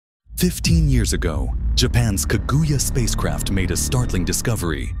15 years ago, Japan's Kaguya spacecraft made a startling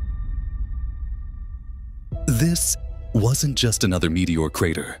discovery. This wasn't just another meteor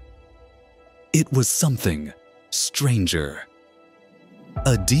crater. It was something stranger.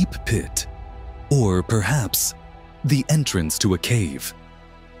 A deep pit, or perhaps the entrance to a cave.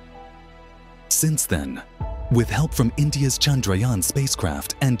 Since then, with help from India's Chandrayaan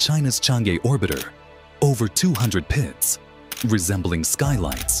spacecraft and China's Chang'e orbiter, over 200 pits, resembling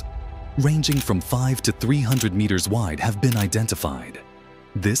skylights, ranging from 5 to 300 meters wide have been identified.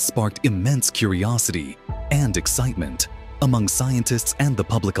 This sparked immense curiosity and excitement among scientists and the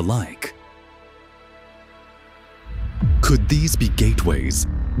public alike. Could these be gateways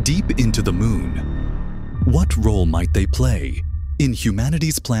deep into the moon? What role might they play in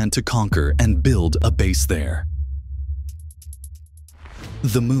humanity's plan to conquer and build a base there?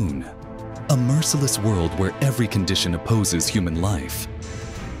 The moon, a merciless world where every condition opposes human life.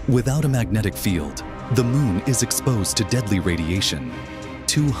 Without a magnetic field, the moon is exposed to deadly radiation,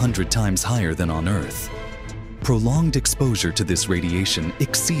 200 times higher than on Earth. Prolonged exposure to this radiation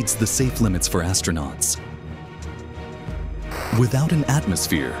exceeds the safe limits for astronauts. Without an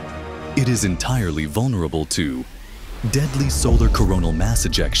atmosphere, it is entirely vulnerable to deadly solar coronal mass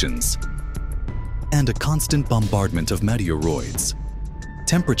ejections and a constant bombardment of meteoroids.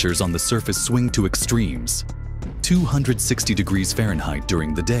 Temperatures on the surface swing to extremes, 260 degrees Fahrenheit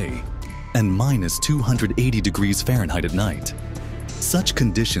during the day and minus 280 degrees Fahrenheit at night. Such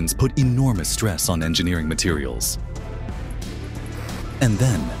conditions put enormous stress on engineering materials. And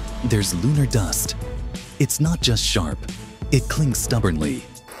then there's lunar dust. It's not just sharp. It clings stubbornly,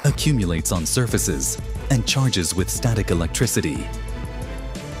 accumulates on surfaces, and charges with static electricity.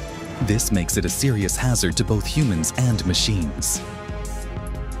 This makes it a serious hazard to both humans and machines.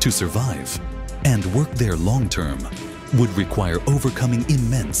 To survive and work there long-term would require overcoming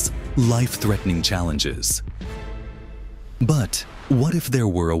immense, life-threatening challenges. But what if there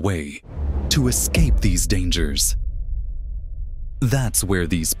were a way to escape these dangers? That's where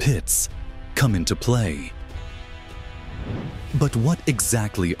these pits come into play. But what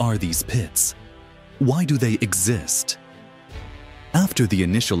exactly are these pits? Why do they exist? After the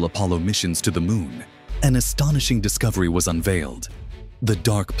initial Apollo missions to the moon, an astonishing discovery was unveiled. The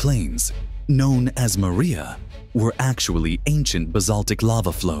dark plains, known as Maria, were actually ancient basaltic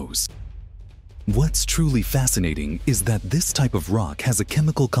lava flows. What's truly fascinating is that this type of rock has a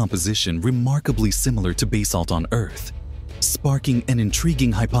chemical composition remarkably similar to basalt on Earth, sparking an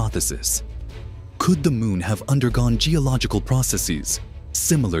intriguing hypothesis. Could the moon have undergone geological processes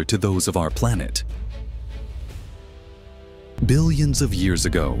similar to those of our planet? Billions of years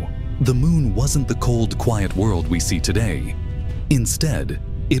ago, the moon wasn't the cold, quiet world we see today. Instead,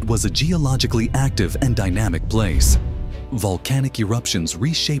 it was a geologically active and dynamic place. Volcanic eruptions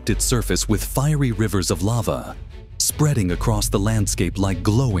reshaped its surface with fiery rivers of lava, spreading across the landscape like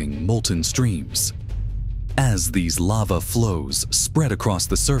glowing, molten streams. As these lava flows spread across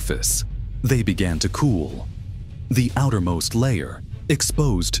the surface, they began to cool. The outermost layer,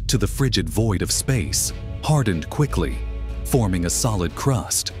 exposed to the frigid void of space, hardened quickly, forming a solid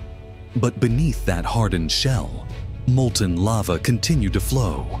crust. But beneath that hardened shell, molten lava continued to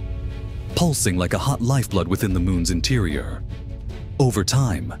flow, pulsing like a hot lifeblood within the moon's interior. Over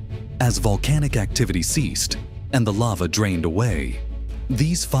time, as volcanic activity ceased and the lava drained away,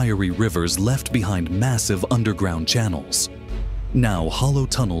 these fiery rivers left behind massive underground channels, now hollow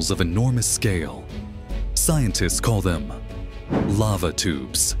tunnels of enormous scale. Scientists call them lava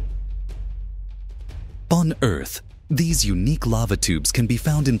tubes. On Earth, these unique lava tubes can be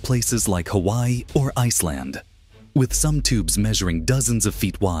found in places like Hawaii or Iceland, with some tubes measuring dozens of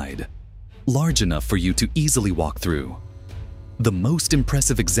feet wide, large enough for you to easily walk through. The most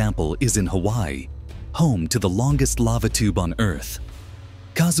impressive example is in Hawaii, home to the longest lava tube on Earth.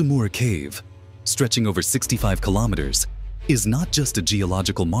 Kazumura Cave, stretching over 65 kilometers, is not just a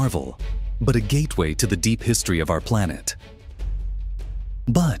geological marvel, but a gateway to the deep history of our planet.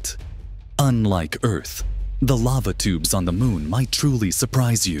 But, unlike Earth, the lava tubes on the moon might truly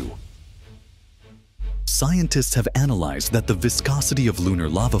surprise you. Scientists have analyzed that the viscosity of lunar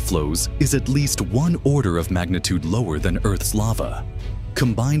lava flows is at least 1 order of magnitude lower than Earth's lava.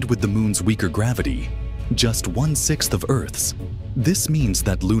 Combined with the moon's weaker gravity, just 1/6 of Earth's, this means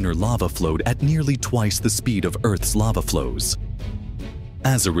that lunar lava flowed at nearly twice the speed of Earth's lava flows.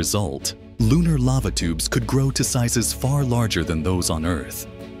 As a result, lunar lava tubes could grow to sizes far larger than those on Earth.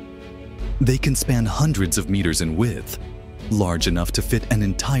 They can span hundreds of meters in width, large enough to fit an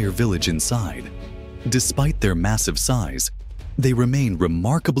entire village inside. Despite their massive size, they remain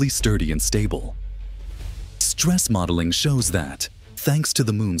remarkably sturdy and stable. Stress modeling shows that, Thanks to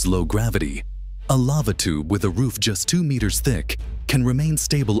the moon's low gravity, a lava tube with a roof just 2 meters thick can remain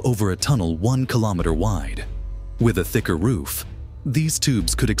stable over a tunnel 1 kilometer wide. With a thicker roof, these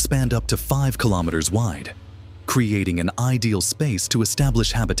tubes could expand up to 5 kilometers wide, creating an ideal space to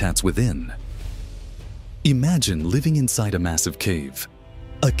establish habitats within. Imagine living inside a massive cave,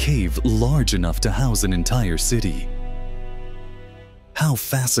 a cave large enough to house an entire city. How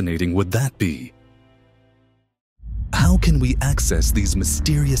fascinating would that be? How can we access these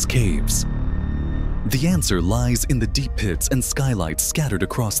mysterious caves? The answer lies in the deep pits and skylights scattered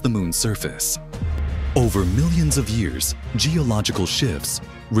across the moon's surface. Over millions of years, geological shifts,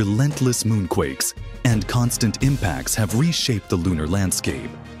 relentless moonquakes, and constant impacts have reshaped the lunar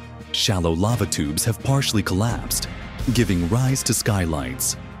landscape. Shallow lava tubes have partially collapsed, giving rise to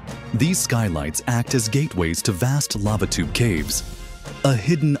skylights. These skylights act as gateways to vast lava tube caves, a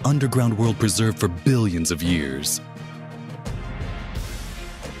hidden underground world preserved for billions of years.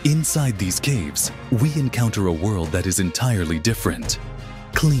 Inside these caves, we encounter a world that is entirely different.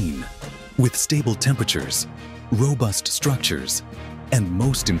 Clean, with stable temperatures, robust structures, and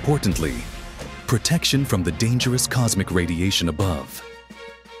most importantly, protection from the dangerous cosmic radiation above.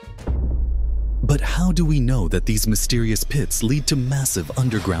 But how do we know that these mysterious pits lead to massive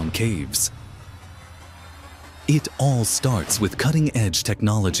underground caves? It all starts with cutting-edge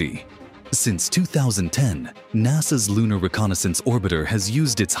technology. Since 2010, NASA's Lunar Reconnaissance Orbiter has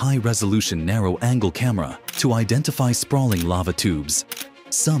used its high-resolution narrow-angle camera to identify sprawling lava tubes,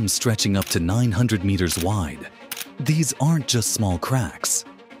 some stretching up to 900 meters wide. These aren't just small cracks.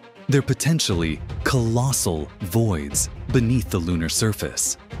 They're potentially colossal voids beneath the lunar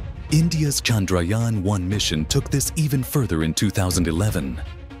surface. India's Chandrayaan-1 mission took this even further in 2011.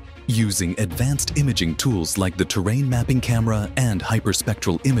 Using advanced imaging tools like the terrain mapping camera and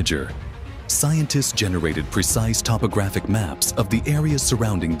hyperspectral imager, scientists generated precise topographic maps of the areas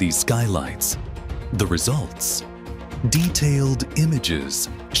surrounding these skylights. The results? Detailed images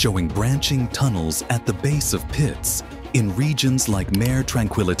showing branching tunnels at the base of pits in regions like Mare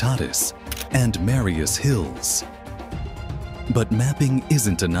Tranquillitatis and Marius Hills. But mapping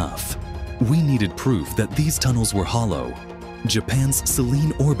isn't enough. We needed proof that these tunnels were hollow. Japan's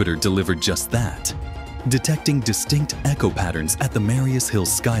Selene orbiter delivered just that, detecting distinct echo patterns at the Marius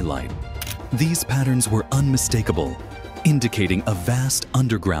Hills skylight. These patterns were unmistakable, indicating a vast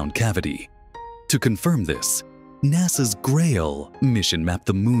underground cavity. To confirm this, NASA's GRAIL mission mapped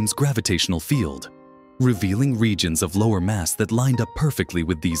the moon's gravitational field, revealing regions of lower mass that lined up perfectly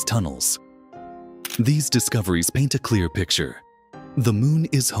with these tunnels. These discoveries paint a clear picture. The moon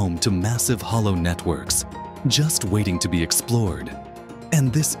is home to massive hollow networks, just waiting to be explored.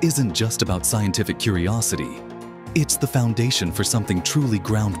 And this isn't just about scientific curiosity. It's the foundation for something truly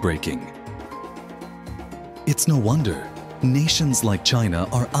groundbreaking. It's no wonder nations like China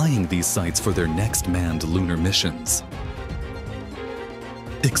are eyeing these sites for their next manned lunar missions.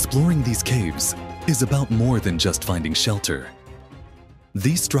 Exploring these caves is about more than just finding shelter.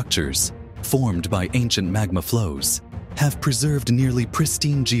 These structures, formed by ancient magma flows, have preserved nearly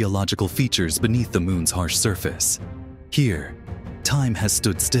pristine geological features beneath the moon's harsh surface. Here, time has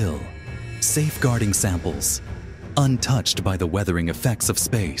stood still, safeguarding samples, untouched by the weathering effects of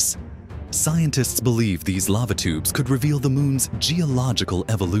space. Scientists believe these lava tubes could reveal the moon's geological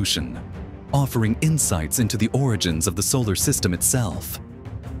evolution, offering insights into the origins of the solar system itself.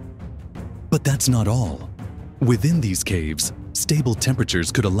 But that's not all. Within these caves, stable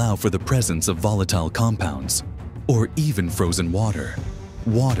temperatures could allow for the presence of volatile compounds, or even frozen water.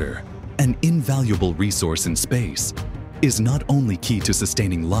 Water, an invaluable resource in space, is not only key to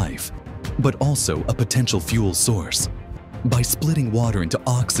sustaining life, but also a potential fuel source. By splitting water into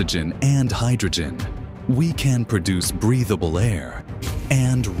oxygen and hydrogen, we can produce breathable air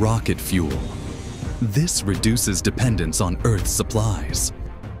and rocket fuel. This reduces dependence on Earth's supplies.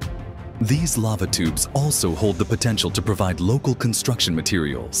 These lava tubes also hold the potential to provide local construction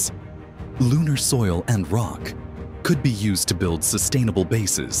materials. Lunar soil and rock could be used to build sustainable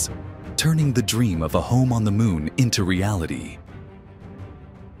bases, turning the dream of a home on the moon into reality.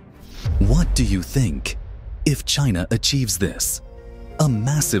 What do you think if China achieves this? A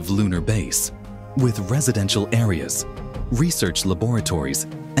massive lunar base with residential areas, research laboratories,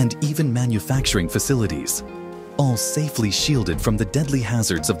 and even manufacturing facilities, all safely shielded from the deadly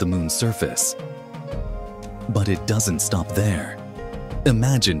hazards of the moon's surface. But it doesn't stop there.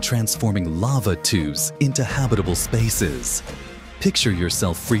 Imagine transforming lava tubes into habitable spaces. Picture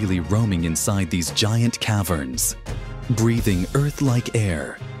yourself freely roaming inside these giant caverns, breathing Earth-like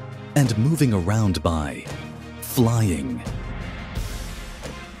air and moving around by flying.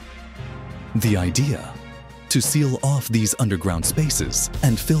 The idea? to seal off these underground spaces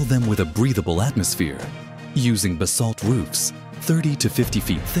and fill them with a breathable atmosphere, using basalt roofs 30 to 50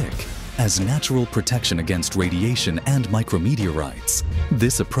 feet thick as natural protection against radiation and micrometeorites.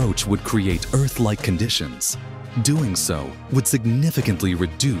 This approach would create Earth-like conditions. Doing so would significantly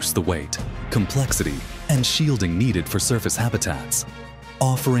reduce the weight, complexity, and shielding needed for surface habitats,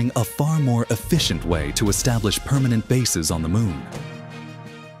 offering a far more efficient way to establish permanent bases on the Moon.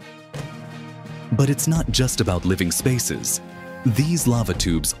 But it's not just about living spaces. These lava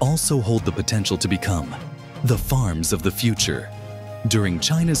tubes also hold the potential to become the farms of the future. During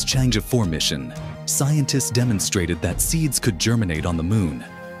China's Chang'e 4 mission, scientists demonstrated that seeds could germinate on the Moon.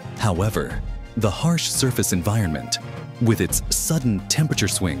 However, the harsh surface environment, with its sudden temperature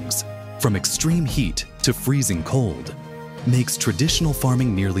swings from extreme heat to freezing cold, makes traditional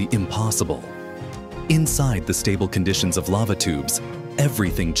farming nearly impossible. Inside the stable conditions of lava tubes,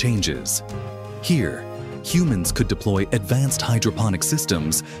 everything changes. Here, humans could deploy advanced hydroponic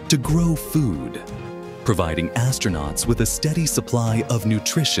systems to grow food, providing astronauts with a steady supply of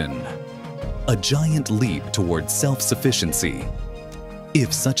nutrition, a giant leap towards self-sufficiency.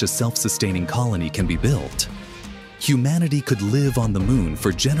 If such a self-sustaining colony can be built, humanity could live on the Moon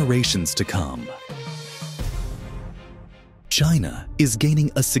for generations to come. China is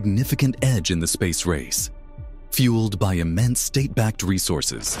gaining a significant edge in the space race, fueled by immense state-backed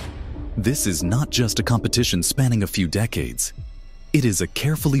resources. This is not just a competition spanning a few decades. It is a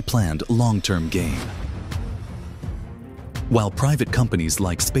carefully planned long-term game. While private companies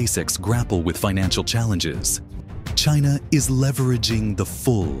like SpaceX grapple with financial challenges, China is leveraging the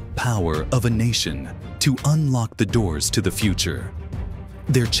full power of a nation to unlock the doors to the future.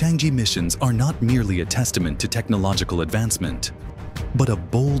 Their Chang'e missions are not merely a testament to technological advancement, but a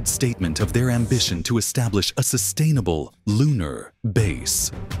bold statement of their ambition to establish a sustainable lunar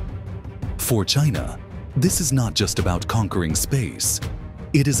base. For China, this is not just about conquering space.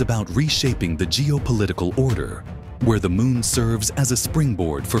 It is about reshaping the geopolitical order, where the Moon serves as a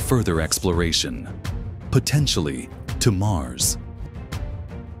springboard for further exploration, potentially to Mars.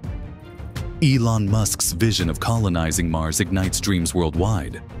 Elon Musk's vision of colonizing Mars ignites dreams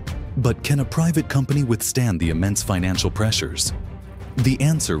worldwide. But can a private company withstand the immense financial pressures? The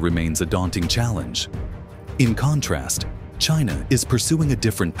answer remains a daunting challenge. In contrast, China is pursuing a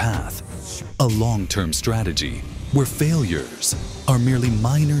different path, a long-term strategy where failures are merely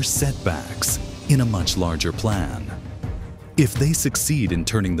minor setbacks in a much larger plan. If they succeed in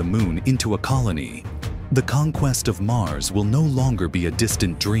turning the Moon into a colony, the conquest of Mars will no longer be a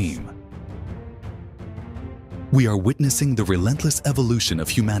distant dream. We are witnessing the relentless evolution of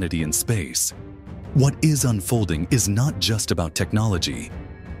humanity in space. What is unfolding is not just about technology.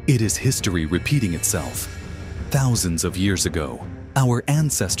 It is history repeating itself. Thousands of years ago, our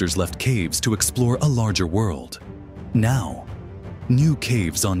ancestors left caves to explore a larger world. Now, new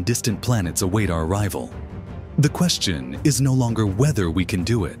caves on distant planets await our arrival. The question is no longer whether we can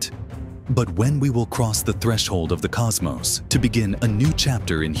do it, but when we will cross the threshold of the cosmos to begin a new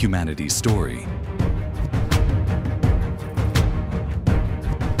chapter in humanity's story.